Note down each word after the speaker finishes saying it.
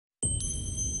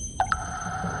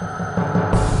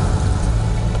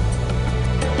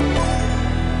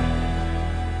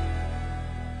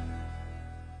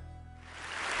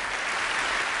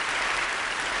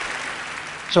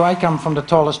So I come from the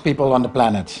tallest people on the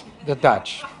planet, the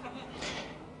Dutch.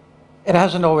 It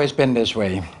hasn't always been this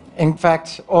way. In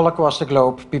fact, all across the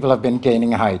globe, people have been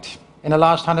gaining height. In the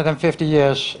last 150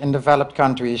 years, in developed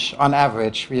countries, on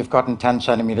average, we have gotten 10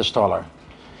 centimeters taller.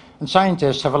 And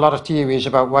scientists have a lot of theories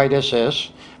about why this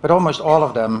is, but almost all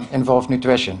of them involve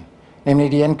nutrition, namely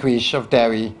the increase of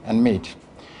dairy and meat.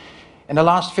 In the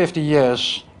last 50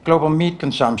 years, global meat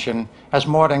consumption has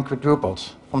more than quadrupled,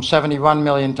 from 71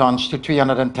 million tons to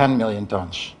 310 million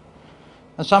tons.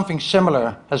 And something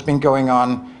similar has been going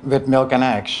on with milk and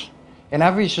eggs. In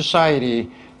every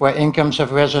society where incomes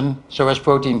have risen, so has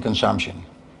protein consumption.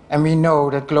 And we know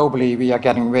that globally we are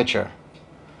getting richer.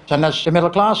 And as the middle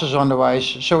class is on the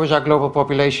rise, so is our global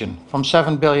population, from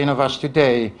 7 billion of us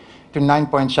today to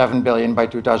 9.7 billion by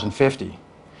 2050.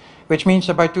 Which means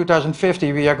that by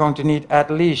 2050 we are going to need at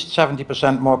least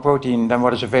 70% more protein than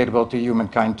what is available to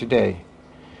humankind today.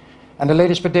 And the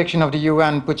latest prediction of the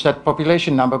UN puts that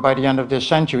population number by the end of this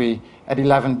century at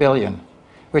 11 billion,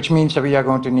 which means that we are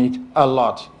going to need a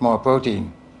lot more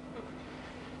protein.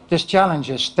 This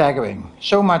challenge is staggering,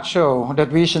 so much so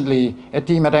that recently a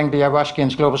team at Anglia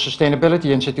Ruskin's Global Sustainability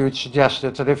Institute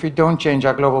suggested that if we don't change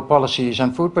our global policies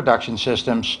and food production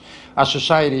systems, our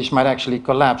societies might actually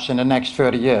collapse in the next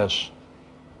 30 years.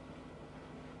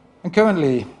 And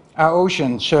currently, our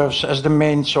ocean serves as the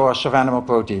main source of animal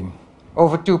protein.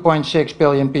 Over 2.6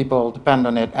 billion people depend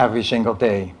on it every single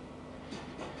day.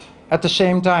 At the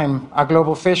same time, our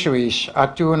global fisheries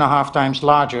are 2.5 times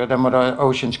larger than what our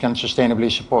oceans can sustainably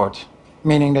support,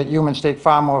 meaning that humans take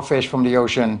far more fish from the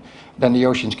ocean than the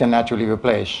oceans can naturally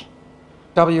replace.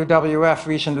 WWF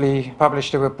recently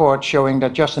published a report showing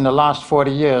that just in the last 40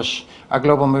 years, our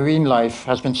global marine life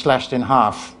has been slashed in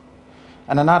half.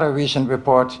 And another recent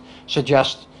report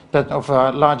suggests that of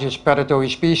our largest predatory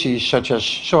species, such as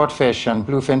swordfish and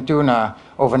bluefin tuna,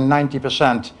 over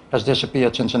 90% has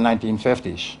disappeared since the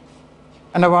 1950s.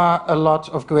 And there are a lot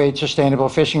of great sustainable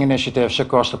fishing initiatives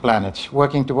across the planet,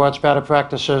 working towards better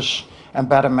practices and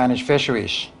better managed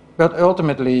fisheries. But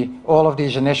ultimately, all of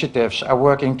these initiatives are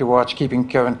working towards keeping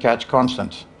current catch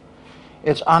constant.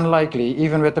 It's unlikely,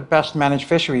 even with the best managed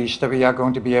fisheries, that we are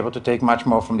going to be able to take much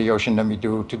more from the ocean than we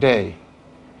do today.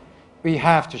 We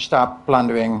have to stop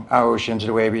plundering our oceans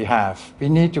the way we have. We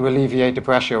need to alleviate the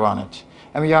pressure on it.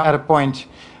 And we are at a point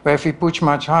where if we push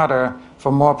much harder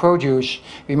for more produce,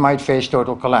 we might face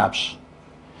total collapse.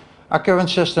 Our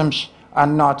current systems are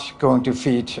not going to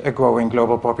feed a growing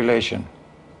global population.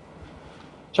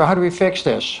 So how do we fix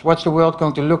this? What's the world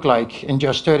going to look like in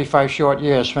just 35 short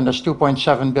years when there's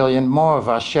 2.7 billion more of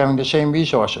us sharing the same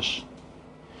resources?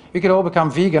 We could all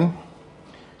become vegan.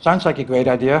 Sounds like a great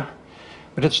idea,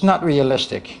 but it's not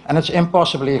realistic, and it's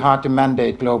impossibly hard to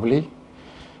mandate globally.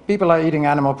 People are eating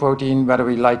animal protein whether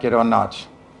we like it or not.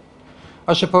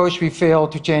 Or suppose we fail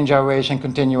to change our ways and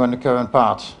continue on the current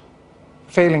path,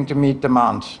 failing to meet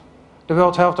demand. The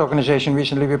World Health Organization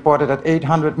recently reported that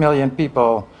 800 million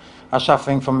people are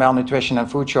suffering from malnutrition and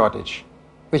food shortage,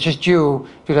 which is due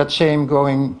to that same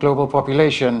growing global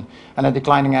population and a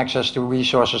declining access to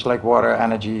resources like water,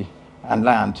 energy, and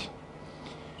land.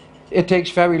 It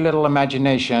takes very little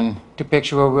imagination to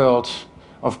picture a world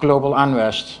of global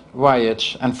unrest,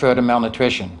 riots, and further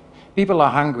malnutrition. People are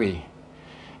hungry,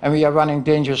 and we are running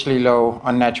dangerously low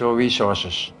on natural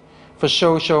resources. For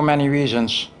so many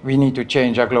reasons, we need to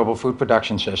change our global food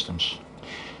production systems.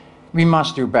 We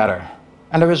must do better.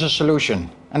 And there is a solution,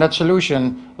 and that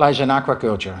solution lies in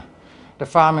aquaculture, the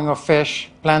farming of fish,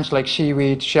 plants like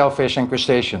seaweed, shellfish, and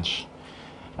crustaceans.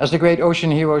 As the great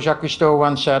ocean hero Jacques Cousteau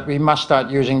once said, we must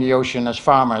start using the ocean as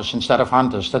farmers instead of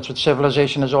hunters. That's what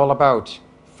civilization is all about,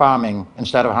 farming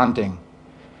instead of hunting.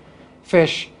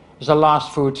 Fish is the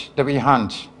last food that we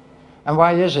hunt. And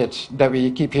why is it that we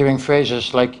keep hearing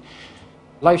phrases like,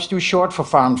 life's too short for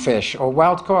farmed fish, or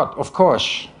wild caught, of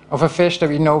course, of a fish that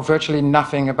we know virtually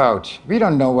nothing about. We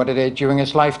don't know what it ate during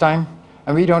its lifetime,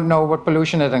 and we don't know what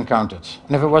pollution it encountered.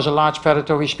 And if it was a large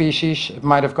predatory species, it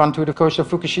might have gone to the coast of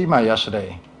Fukushima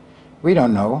yesterday. We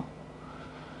don't know.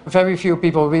 Very few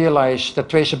people realize that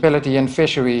traceability in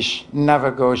fisheries never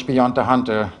goes beyond the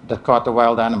hunter that caught the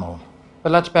wild animal.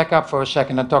 But let's back up for a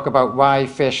second and talk about why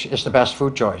fish is the best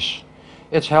food choice.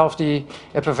 It's healthy,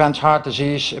 it prevents heart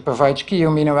disease, it provides key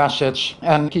amino acids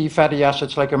and key fatty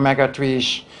acids like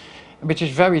omega-3s, which is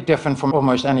very different from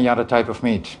almost any other type of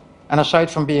meat. And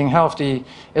aside from being healthy,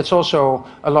 it's also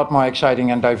a lot more exciting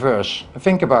and diverse.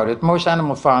 Think about it, most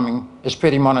animal farming is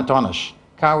pretty monotonous.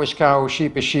 Cow is cow,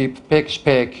 sheep is sheep, pig is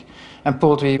pig, and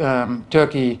poultry,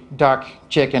 turkey, duck,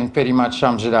 chicken pretty much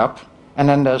sums it up. And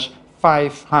then there's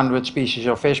 500 species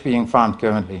of fish being farmed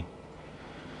currently.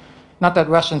 Not that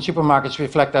Western supermarkets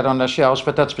reflect that on their shelves,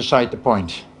 but that's beside the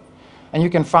point. And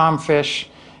you can farm fish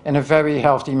in a very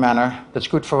healthy manner that's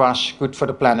good for us, good for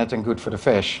the planet, and good for the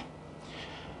fish.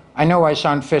 I know I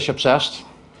sound fish obsessed.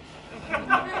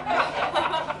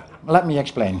 Let me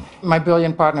explain. My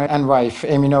brilliant partner and wife,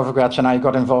 Amy Novogratz, and I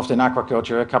got involved in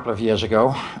aquaculture a couple of years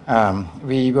ago.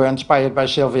 We were inspired by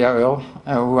Sylvia Earle,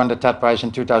 who won the TED Prize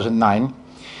in 2009.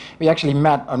 We actually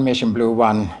met on Mission Blue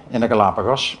 1 in the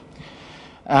Galapagos.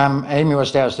 Amy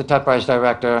was there as the TED Prize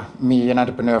director, me, an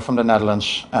entrepreneur from the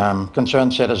Netherlands,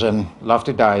 concerned citizen, love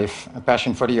to dive, a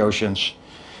passion for the oceans.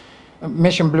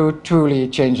 Mission Blue truly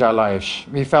changed our lives.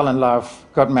 We fell in love,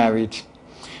 got married,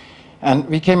 and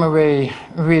we came away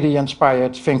really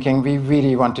inspired, thinking we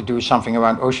really want to do something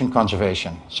around ocean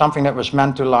conservation, something that was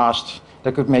meant to last,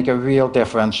 that could make a real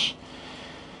difference,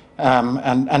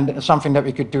 and something that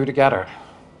we could do together.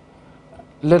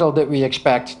 Little did we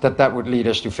expect that that would lead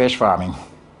us to fish farming.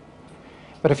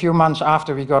 But a few months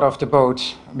after we got off the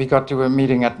boat, we got to a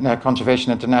meeting at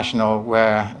Conservation International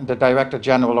where the Director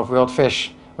General of World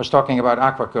Fish was talking about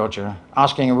aquaculture,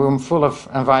 asking a room full of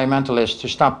environmentalists to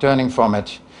stop turning from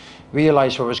it,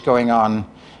 realize what was going on,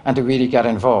 and to really get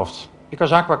involved.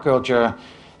 Because aquaculture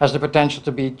has the potential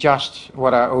to be just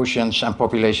what our oceans and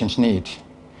populations need.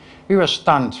 We were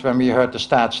stunned when we heard the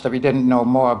stats that we didn't know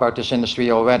more about this industry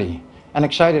already, and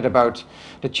excited about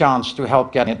the chance to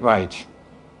help get it right.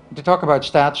 To talk about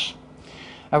stats,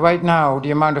 right now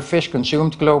the amount of fish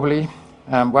consumed globally,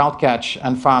 wild catch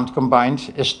and farmed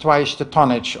combined, is twice the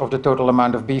tonnage of the total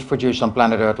amount of beef produced on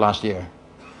planet Earth last year.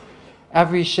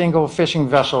 Every single fishing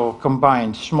vessel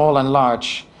combined, small and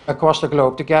large, across the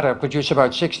globe together produce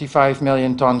about 65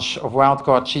 million tons of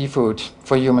wild-caught seafood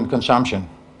for human consumption.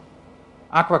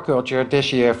 Aquaculture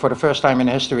this year, for the first time in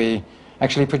history,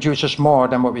 actually produces more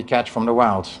than what we catch from the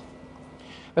wild.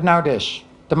 But now this,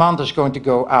 demand is going to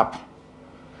go up.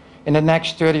 In the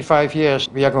next 35 years,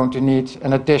 we are going to need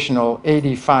an additional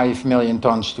 85 million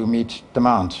tons to meet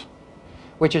demand,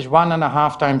 which is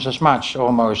 1.5 times as much,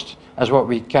 almost, as what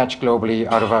we catch globally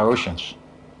out of our oceans.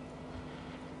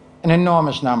 An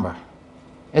enormous number.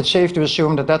 It's safe to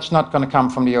assume that that's not going to come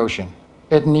from the ocean.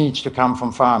 It needs to come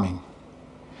from farming.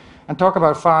 And talk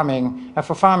about farming, and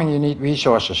for farming you need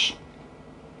resources.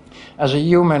 As a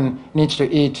human needs to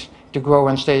eat to grow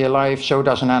and stay alive, so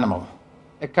does an animal.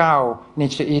 A cow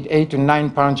needs to eat 8 to 9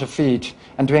 pounds of feed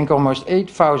and drink almost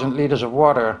 8,000 liters of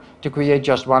water to create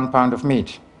just 1 pound of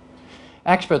meat.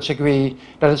 Experts agree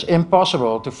that it's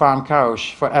impossible to farm cows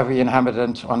for every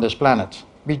inhabitant on this planet.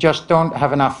 We just don't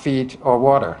have enough feed or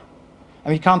water.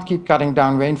 And we can't keep cutting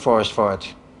down rainforest for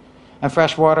it. And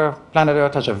fresh water, planet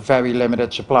Earth has a very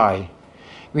limited supply.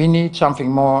 We need something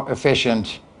more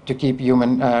efficient to keep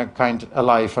humankind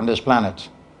alive on this planet.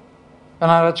 And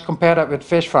now let's compare that with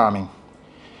fish farming.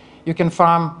 You can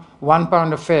farm 1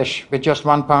 pound of fish with just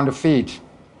 1 pound of feed,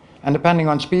 and depending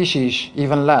on species,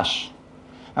 even less.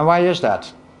 And why is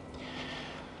that?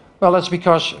 Well, that's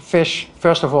because fish,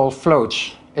 first of all,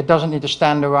 floats. It doesn't need to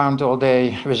stand around all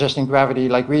day resisting gravity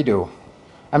like we do.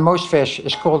 And most fish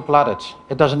is cold-blooded.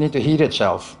 It doesn't need to heat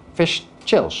itself. Fish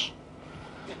chills.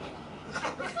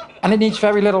 And it needs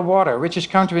very little water, which is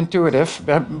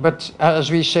counterintuitive, but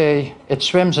as we say, it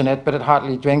swims in it, but it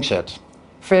hardly drinks it.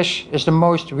 Fish is the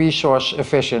most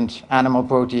resource-efficient animal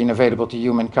protein available to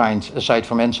humankind, aside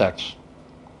from insects.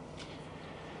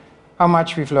 How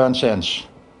much we've learned since.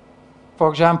 For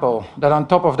example, that on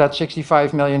top of that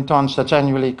 65 million tons that's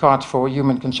annually caught for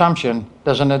human consumption,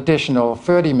 there's an additional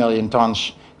 30 million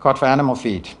tons caught for animal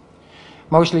feed.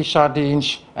 Mostly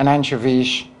sardines and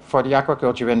anchovies for the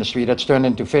aquaculture industry that's turned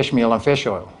into fish meal and fish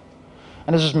oil.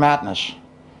 And this is madness.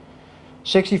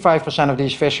 65% of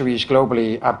these fisheries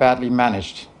globally are badly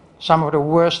managed. Some of the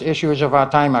worst issues of our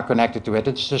time are connected to it.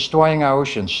 It's destroying our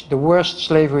oceans. The worst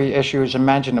slavery issues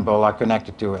imaginable are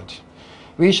connected to it.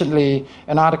 Recently,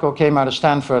 an article came out of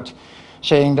Stanford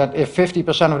saying that if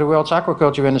 50% of the world's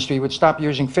aquaculture industry would stop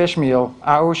using fish meal,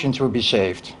 our oceans would be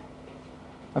saved.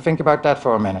 Now think about that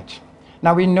for a minute.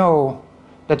 Now we know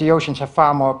that the oceans have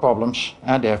far more problems.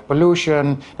 They have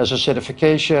pollution, there's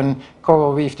acidification,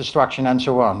 coral reef destruction, and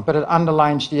so on. But it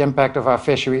underlines the impact of our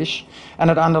fisheries, and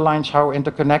it underlines how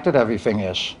interconnected everything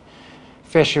is.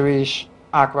 Fisheries,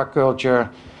 aquaculture,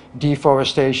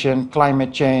 deforestation,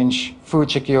 climate change,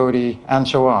 food security, and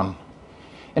so on.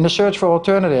 In the search for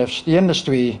alternatives, the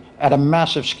industry, at a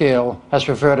massive scale, has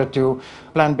reverted to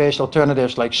plant-based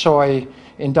alternatives like soy,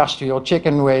 industrial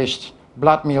chicken waste,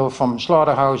 blood meal from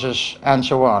slaughterhouses, and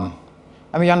so on.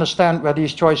 And we understand where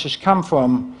these choices come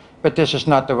from, but this is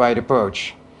not the right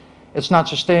approach. It's not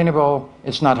sustainable,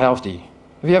 it's not healthy.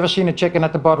 Have you ever seen a chicken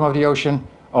at the bottom of the ocean?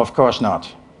 Of course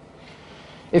not.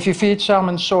 If you feed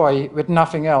salmon soy with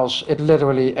nothing else, it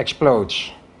literally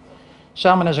explodes.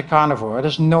 Salmon is a carnivore.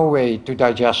 There's no way to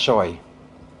digest soy.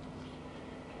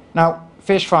 Now,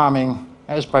 fish farming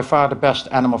is by far the best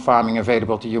animal farming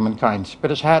available to humankind,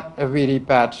 but it's had a really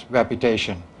bad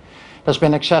reputation. There's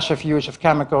been excessive use of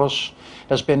chemicals,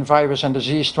 there's been virus and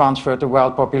disease transfer to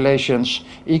wild populations,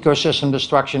 ecosystem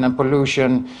destruction and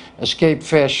pollution, escaped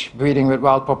fish breeding with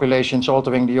wild populations,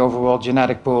 altering the overall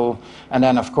genetic pool, and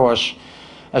then, of course,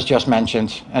 as just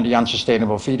mentioned, and the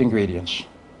unsustainable feed ingredients.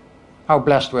 How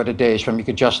blessed were the days when we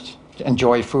could just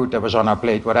enjoy food that was on our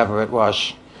plate, whatever it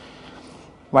was.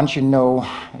 Once you know,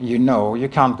 you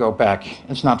can't go back.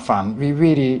 It's not fun. We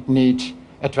really need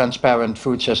a transparent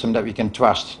food system that we can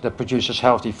trust, that produces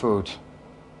healthy food.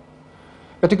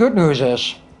 But the good news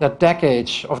is that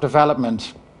decades of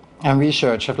development and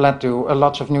research have led to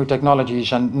lots of new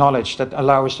technologies and knowledge that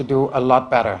allow us to do a lot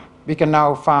better. We can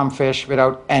now farm fish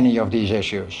without any of these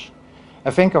issues.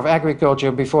 I think of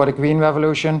agriculture before the Green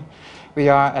Revolution. We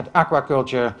are at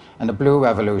aquaculture and the Blue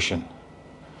Revolution.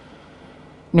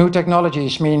 New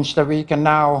technologies means that we can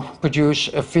now produce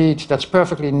a feed that's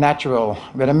perfectly natural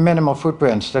with a minimal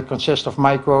footprint that consists of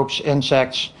microbes,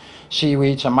 insects,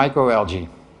 seaweeds and microalgae.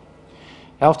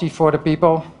 Healthy for the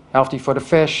people, healthy for the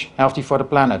fish, healthy for the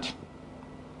planet.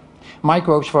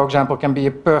 Microbes, for example, can be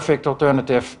a perfect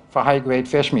alternative for high-grade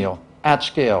fish meal at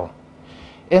scale.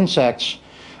 Insects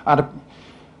are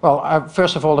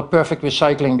first of all, the perfect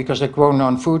recycling because they're grown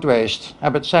on food waste.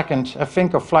 But second,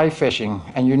 think of fly fishing,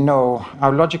 and you know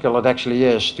how logical it actually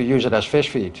is to use it as fish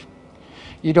feed.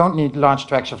 You don't need large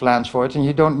tracts of land for it, and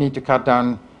you don't need to cut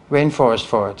down rainforest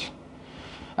for it.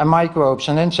 And microbes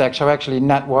and insects are actually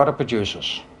net water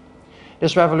producers.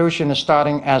 This revolution is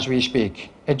starting as we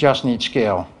speak. It just needs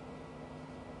scale.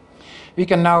 We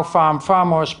can now farm far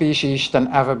more species than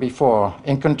ever before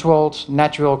in controlled,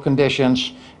 natural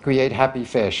conditions, create happy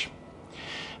fish.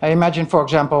 I imagine, for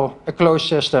example, a closed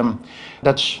system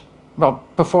that's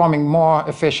performing more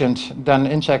efficient than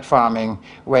insect farming,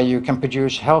 where you can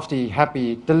produce healthy,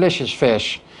 happy, delicious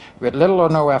fish with little or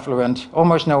no effluent,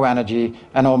 almost no energy,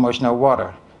 and almost no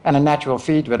water, and a natural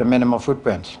feed with a minimal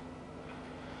footprint.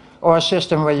 Or a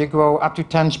system where you grow up to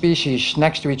 10 species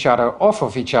next to each other, off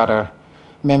of each other,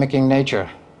 mimicking nature.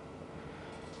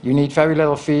 You need very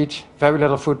little feed, very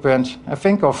little footprint.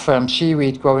 Think of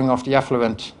seaweed growing off the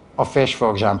effluent of fish,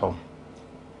 for example.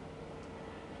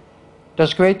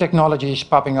 There's great technologies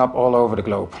popping up all over the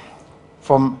globe.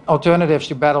 From alternatives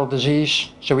to battle disease,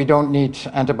 so we don't need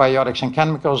antibiotics and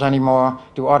chemicals anymore,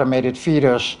 to automated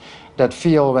feeders that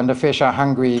feel when the fish are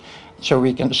hungry, so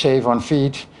we can save on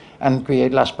feed and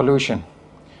create less pollution.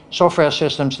 Software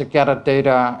systems that gather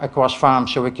data across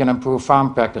farms so we can improve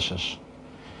farm practices.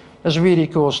 There's really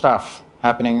cool stuff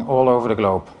happening all over the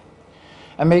globe.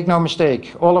 And make no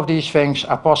mistake, all of these things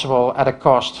are possible at a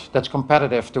cost that's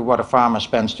competitive to what a farmer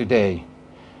spends today.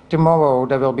 Tomorrow,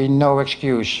 there will be no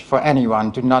excuse for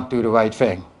anyone to not do the right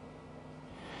thing.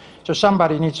 So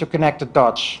somebody needs to connect the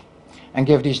dots and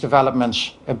give these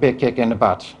developments a big kick in the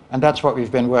butt. And that's what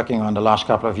we've been working on the last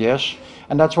couple of years.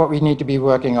 And that's what we need to be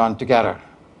working on together.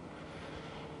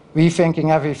 Rethinking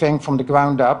everything from the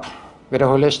ground up with a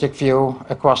holistic view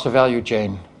across the value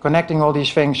chain. Connecting all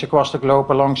these things across the globe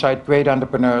alongside great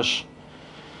entrepreneurs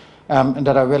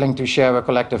that are willing to share a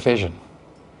collective vision.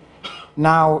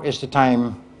 Now is the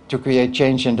time to create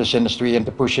change in this industry and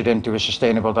to push it into a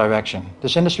sustainable direction.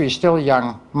 This industry is still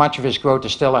young, much of its growth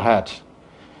is still ahead.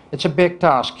 It's a big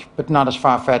task, but not as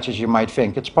far-fetched as you might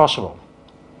think. It's possible.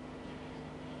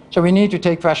 So we need to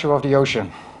take pressure off the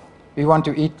ocean. We want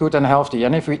to eat good and healthy,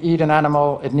 and if we eat an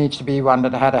animal, it needs to be one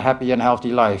that had a happy and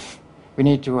healthy life. We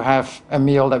need to have a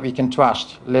meal that we can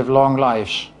trust, live long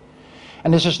lives.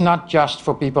 And this is not just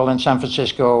for people in San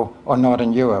Francisco or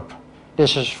Northern Europe.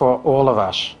 This is for all of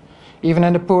us. Even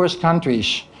in the poorest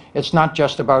countries, it's not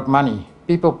just about money.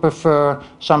 People prefer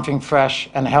something fresh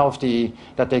and healthy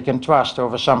that they can trust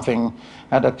over something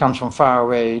that comes from far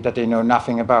away that they know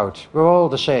nothing about. We're all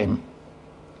the same.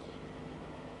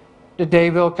 The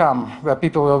day will come where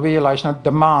people will realize, not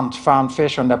demand farmed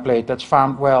fish on their plate that's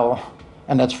farmed well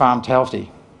and that's farmed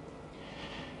healthy,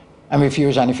 and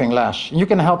refuse anything less. You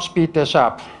can help speed this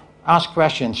up. Ask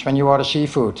questions when you order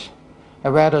seafood.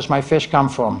 Where does my fish come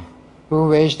from?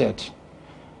 Who raised it?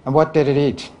 And what did it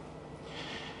eat?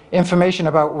 Information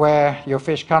about where your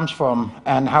fish comes from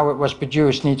and how it was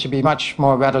produced needs to be much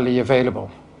more readily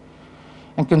available.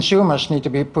 And consumers need to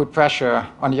be put pressure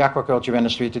on the aquaculture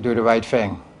industry to do the right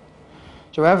thing.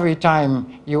 So every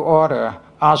time you order,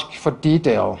 ask for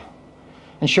detail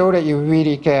and show that you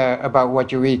really care about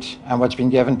what you eat and what's been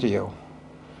given to you.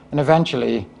 And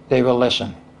eventually, they will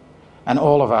listen. and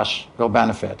all of us will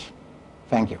benefit.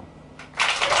 Thank you.